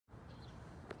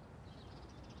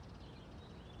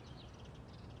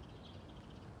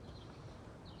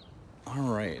All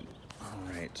right.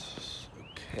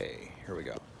 Okay, here we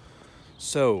go.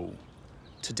 So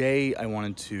today I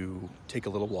wanted to take a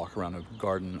little walk around a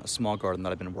garden, a small garden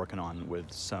that I've been working on with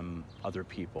some other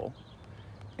people,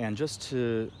 and just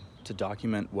to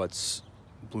document what's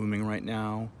blooming right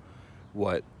now,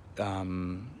 what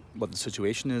the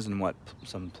situation is, and what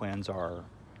some plans are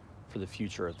for the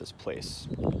future at this place.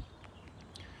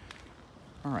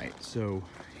 All right, so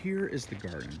here is the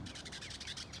garden,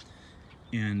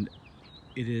 and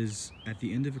it is at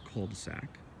the end of a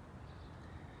cul-de-sac,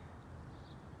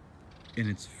 and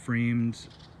it's framed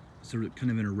sort of kind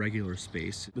of in a regular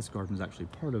space. This garden is actually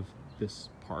part of this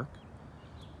park,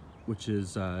 which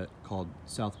is called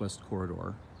Southwest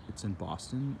Corridor. It's in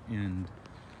Boston, and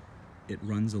it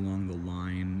runs along the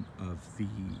line of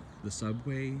the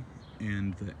subway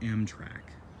and the Amtrak,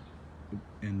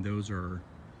 and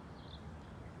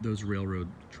those railroad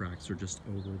tracks are just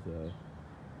over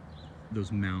those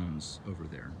mounds over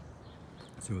there.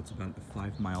 So it's about a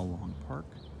 5-mile long park,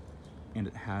 and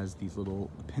it has these little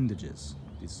appendages,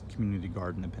 these community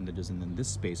garden appendages, and then this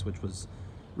space, which was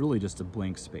really just a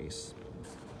blank space.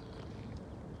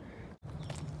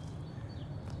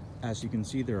 As you can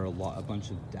see, there are a bunch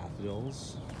of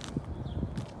daffodils,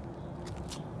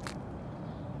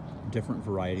 different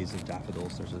varieties of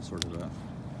daffodils. There's a sort of a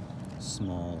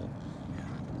small,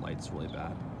 the light's really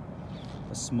bad,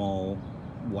 a small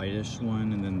whitish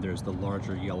one, and then there's the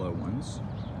larger yellow ones.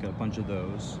 Got a bunch of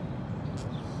those.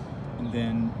 And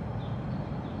then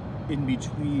in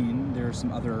between, there are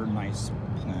some other nice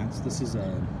plants. This is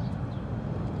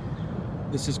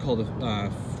called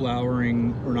a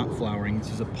flowering, or not flowering,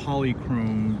 this is a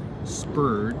polychrome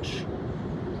spurge,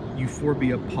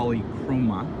 Euphorbia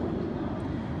polychroma.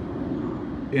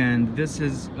 And this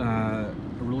is a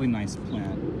really nice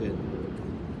plant. It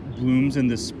blooms in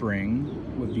the spring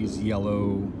with these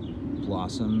yellow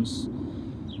blossoms,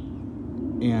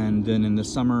 and then in the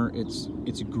summer it's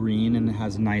green and it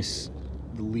has nice,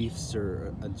 the leaves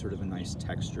are sort of a nice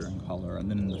texture and color, and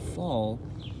then in the fall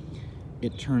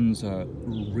it turns a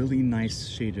really nice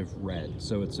shade of red.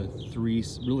 So it's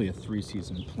really a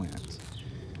three-season plant.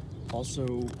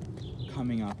 Also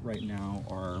coming up right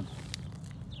now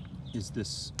is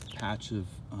this patch of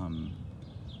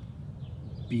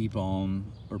bee balm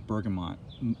or bergamot,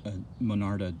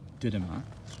 Monarda didyma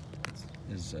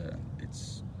is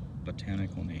its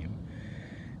botanical name,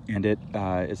 and it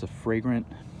is a fragrant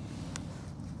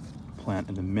plant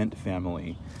in the mint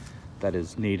family that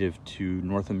is native to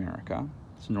North America.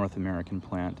 It's a North American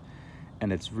plant,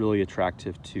 and it's really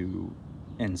attractive to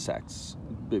insects,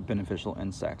 beneficial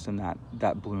insects, and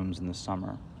that blooms in the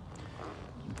summer.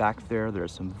 Back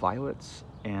there's some violets,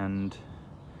 and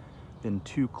then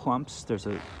 2 clumps. There's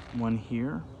one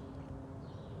here.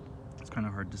 It's kind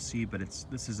of hard to see, but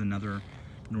this is another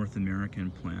North American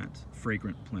plant,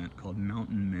 fragrant plant called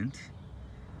mountain mint.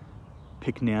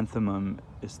 Pycnanthemum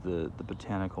is the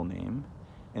botanical name,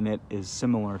 and it is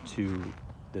similar to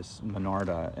this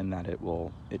Monarda in that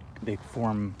they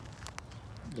form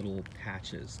little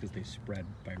patches because they spread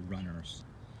by runners.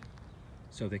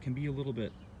 So they can be a little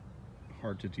bit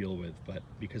hard to deal with, but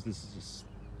because this is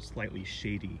a slightly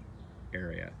shady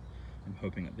area, I'm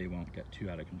hoping that they won't get too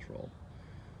out of control.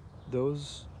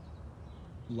 Those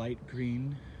light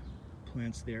green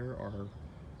plants there are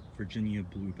Virginia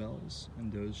bluebells,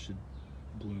 and those should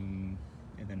bloom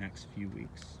in the next few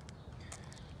weeks.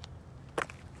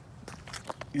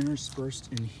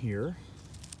 Interspersed in here,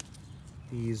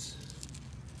 these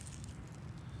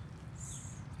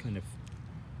kind of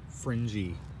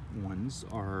fringy ones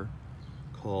are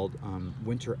called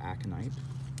winter aconite.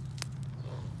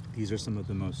 These are some of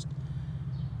the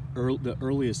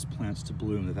earliest plants to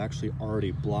bloom. They've actually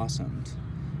already blossomed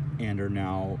and are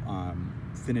now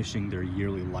finishing their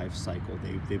yearly life cycle.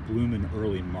 They bloom in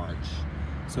early March,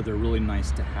 so they're really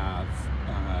nice to have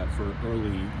for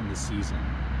early in the season.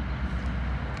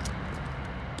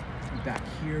 Back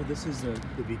here, this is the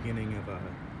beginning of a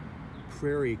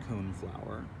prairie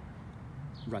coneflower,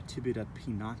 Ratibida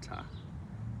pinnata,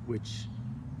 which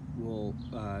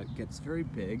gets very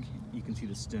big. You can see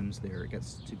the stems there. It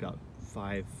gets to about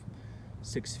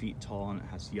 5-6 feet tall, and it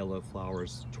has yellow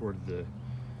flowers toward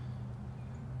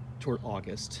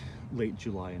August, late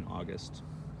July and August.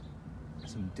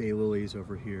 Some daylilies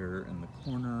over here in the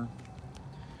corner.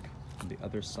 On the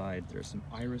other side, there's some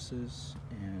irises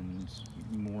and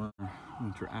more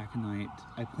winter aconite.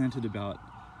 I planted about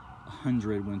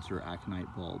 100 winter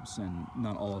aconite bulbs, and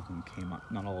not all of them came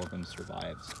up. Not all of them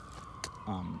survived.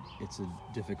 It's a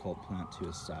difficult plant to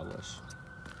establish.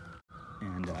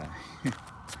 And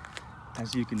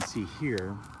as you can see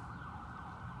here,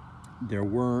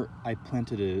 I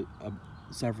planted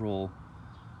several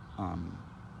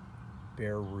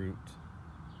bare root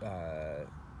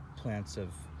plants of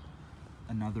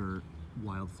another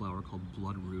wildflower called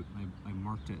bloodroot. I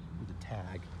marked it with a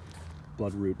tag.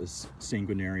 Bloodroot is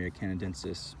Sanguinaria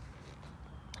canadensis,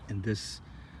 and this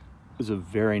is a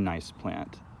very nice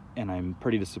plant, and I'm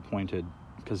pretty disappointed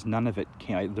because none of it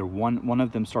came. One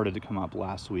of them started to come up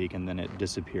last week and then it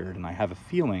disappeared, and I have a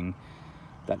feeling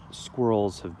that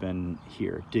squirrels have been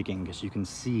here digging, because you can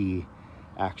see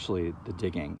actually the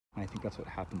digging. I think that's what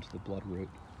happened to the bloodroot.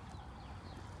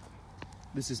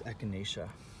 This is echinacea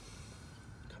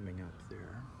coming up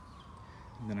there.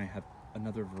 And then I have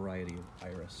another variety of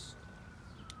iris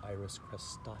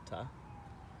crestata,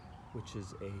 which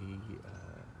is a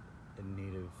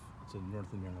native, it's a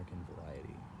North American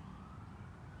variety.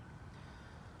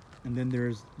 And then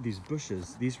there's these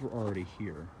bushes. These were already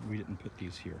here. We didn't put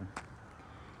these here.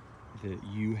 The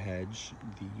yew hedge,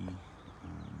 the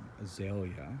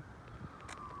azalea,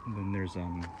 and then there's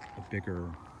a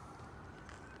bigger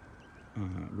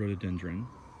rhododendron.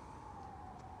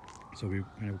 So we're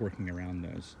kind of working around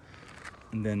those.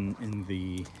 And then in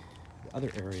the other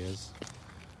areas,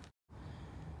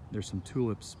 there's some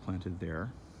tulips planted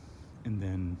there. And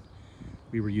then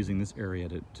we were using this area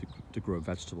to grow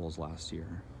vegetables last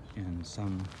year. And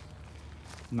I'm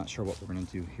not sure what we're gonna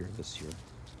do here this year.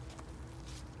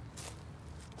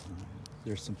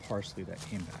 There's some parsley that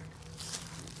came back.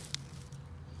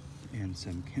 And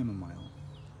some chamomile.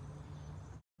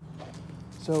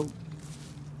 So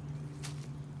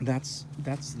that's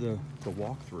the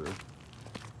walkthrough.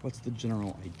 What's the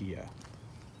general idea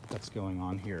that's going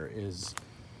on here is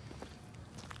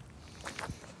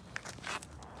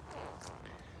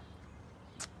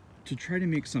to try to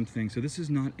make something. So this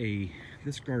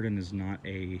garden is not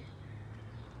a,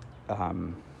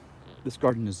 this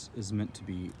garden is meant to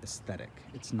be aesthetic.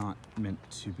 It's not meant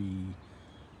to be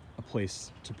a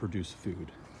place to produce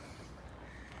food.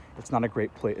 It's not a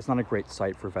great place. It's not a great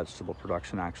site for vegetable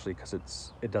production, actually, because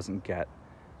it doesn't get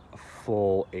a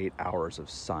full 8 hours of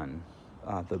sun.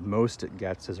 The most it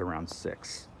gets is around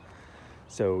 6.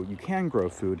 So you can grow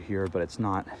food here, but it's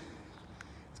kind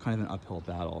of an uphill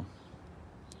battle.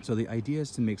 So the idea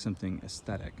is to make something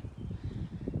aesthetic.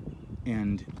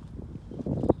 And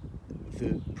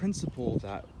the principle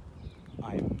that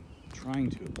I'm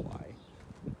trying to apply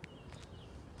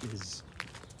is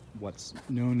what's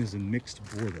known as a mixed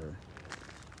border.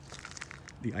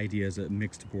 The idea is a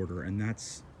mixed border, and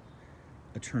that's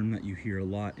a term that you hear a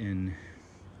lot in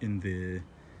the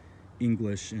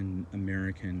English and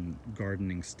American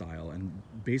gardening style. And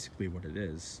basically what it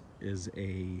is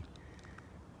a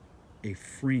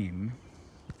frame,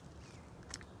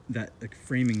 a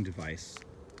framing device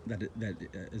that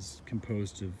is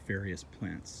composed of various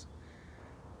plants,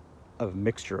 of a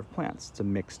mixture of plants. It's a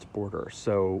mixed border.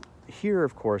 So here,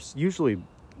 of course, usually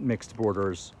mixed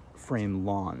borders frame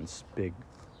lawns, big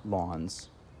lawns.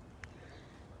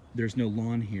 There's no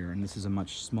lawn here, and this is a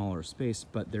much smaller space,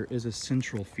 but there is a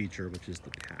central feature, which is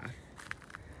the path.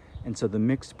 And so the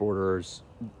mixed borders,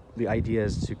 the idea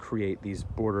is to create these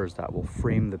borders that will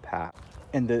frame the path.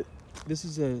 And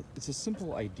it's a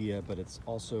simple idea, but it's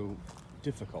also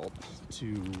difficult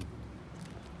to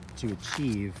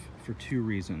achieve for two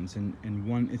reasons. And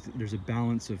one is there's a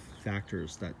balance of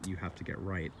factors that you have to get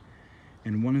right.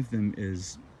 And one of them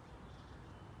is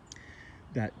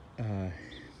that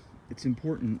it's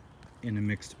important in a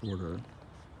mixed border,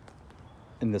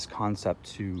 in this concept,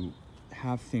 to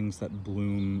have things that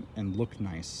bloom and look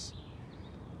nice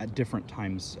at different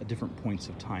times, at different points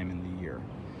of time in the year.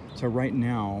 So right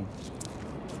now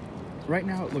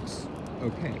it looks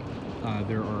okay.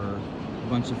 There are a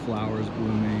bunch of flowers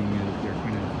blooming, and they're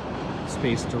kind of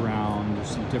spaced around. There's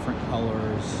some different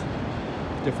colors,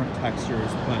 different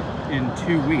textures, but in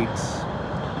 2 weeks,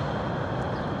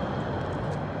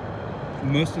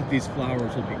 most of these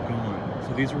flowers will be gone.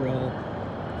 So these are all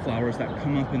flowers that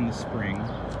come up in the spring,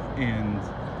 and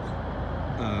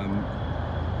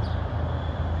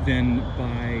then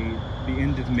by the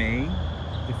end of May,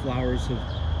 the flowers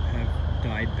have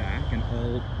died back, and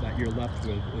all that you're left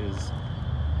with is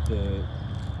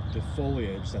the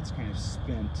foliage that's kind of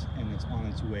spent and it's on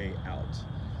its way out.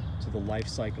 So the life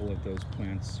cycle of those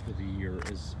plants for the year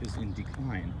is in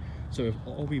decline. So if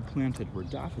all we planted were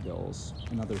daffodils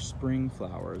and other spring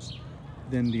flowers,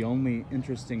 then the only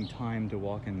interesting time to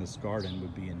walk in this garden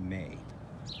would be in May.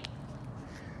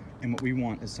 And what we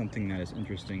want is something that is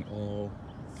interesting all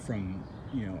from,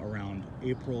 around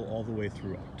April all the way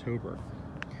through October.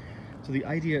 So the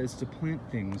idea is to plant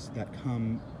things that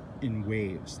come in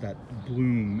waves, that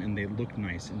bloom and they look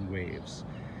nice in waves.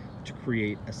 to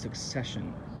create a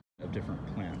succession of different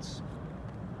plants.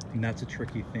 And that's a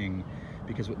tricky thing,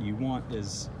 because what you want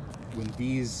is, when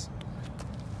these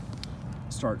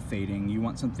start fading, you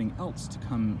want something else to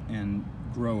come and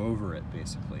grow over it,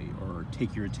 basically, or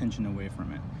take your attention away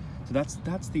from it. So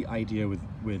that's the idea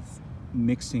with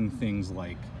mixing things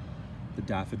like the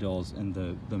daffodils and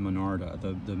the monarda.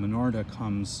 The monarda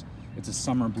comes, it's a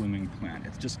summer blooming plant.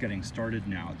 It's just getting started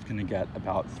now. It's gonna get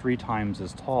about 3 times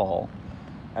as tall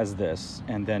as this,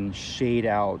 and then shade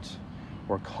out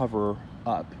or cover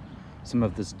up some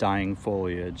of this dying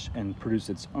foliage and produce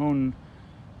its own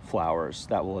flowers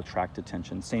that will attract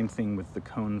attention. Same thing with the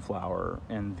coneflower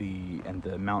and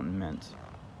the mountain mint.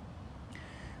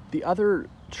 The other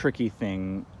tricky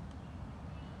thing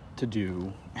to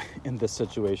do in this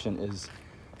situation is,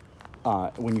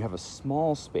 when you have a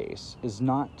small space, is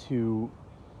to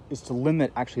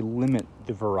actually limit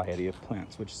the variety of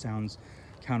plants, which sounds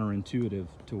counterintuitive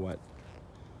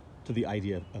to the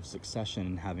idea of succession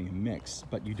and having a mix.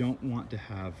 But you don't want to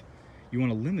have, you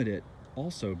want to limit it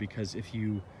also, because if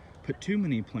you put too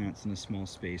many plants in a small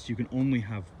space, you can only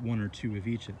have 1 or 2 of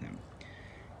each of them.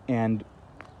 And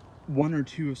 1 or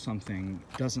 2 of something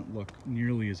doesn't look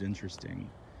nearly as interesting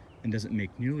and doesn't make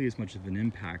nearly as much of an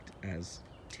impact as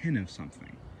 10 of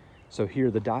something. So here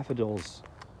the daffodils,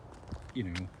 you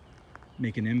know,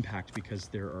 make an impact because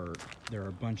there are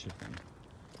a bunch of them.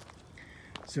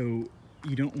 So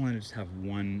you don't want to just have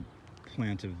 1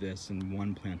 plant of this and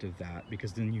 1 plant of that,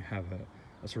 because then you have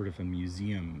a sort of a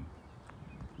museum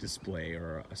display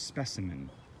or a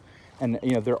specimen. And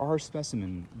you know, there are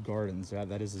specimen gardens,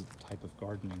 that is a type of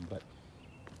gardening, but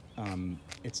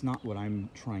it's not what I'm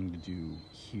trying to do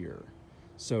here.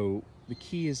 So the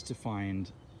key is to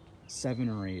find 7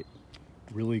 or 8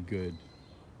 really good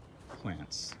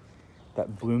plants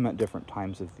that bloom at different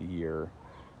times of the year,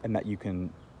 and that you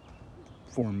can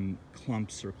form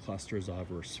clumps or clusters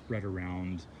of, or spread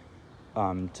around,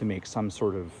 to make some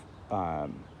sort of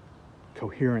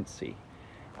coherency.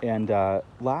 And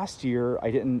last year I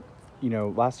didn't, you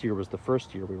know, last year was the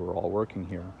first year we were all working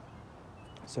here,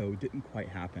 so it didn't quite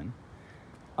happen.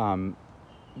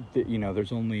 You know, there's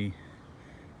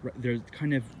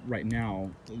kind of, right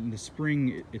now in the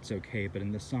spring it's okay, but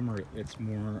in the summer it's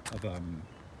more of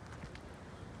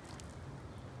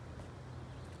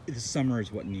the summer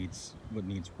is what needs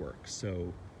work.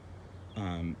 So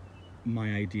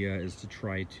my idea is to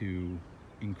try to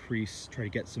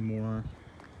get some more,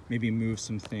 maybe move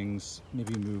some things,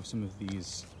 maybe move some of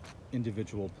these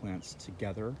individual plants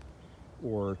together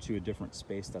or to a different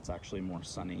space that's actually more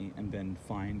sunny, and then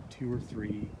find 2 or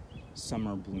 3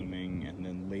 summer blooming and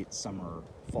then late summer,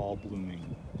 fall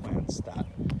blooming plants that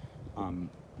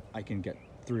I can get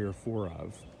 3 or 4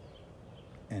 of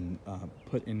and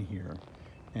put in here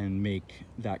and make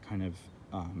that kind of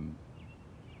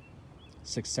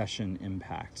succession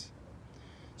impact.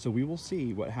 So we will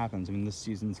see what happens. I mean, this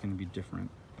season's going to be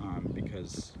different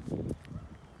because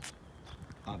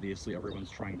obviously everyone's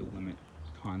trying to limit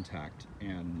contact,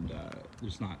 and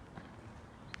there's not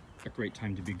a great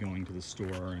time to be going to the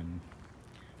store, and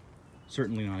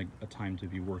certainly not a time to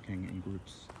be working in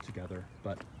groups together.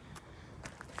 But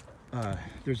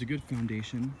there's a good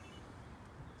foundation,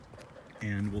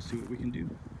 and we'll see what we can do.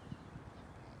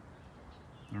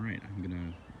 All right, I'm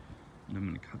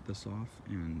gonna cut this off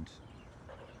and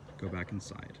go back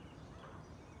inside.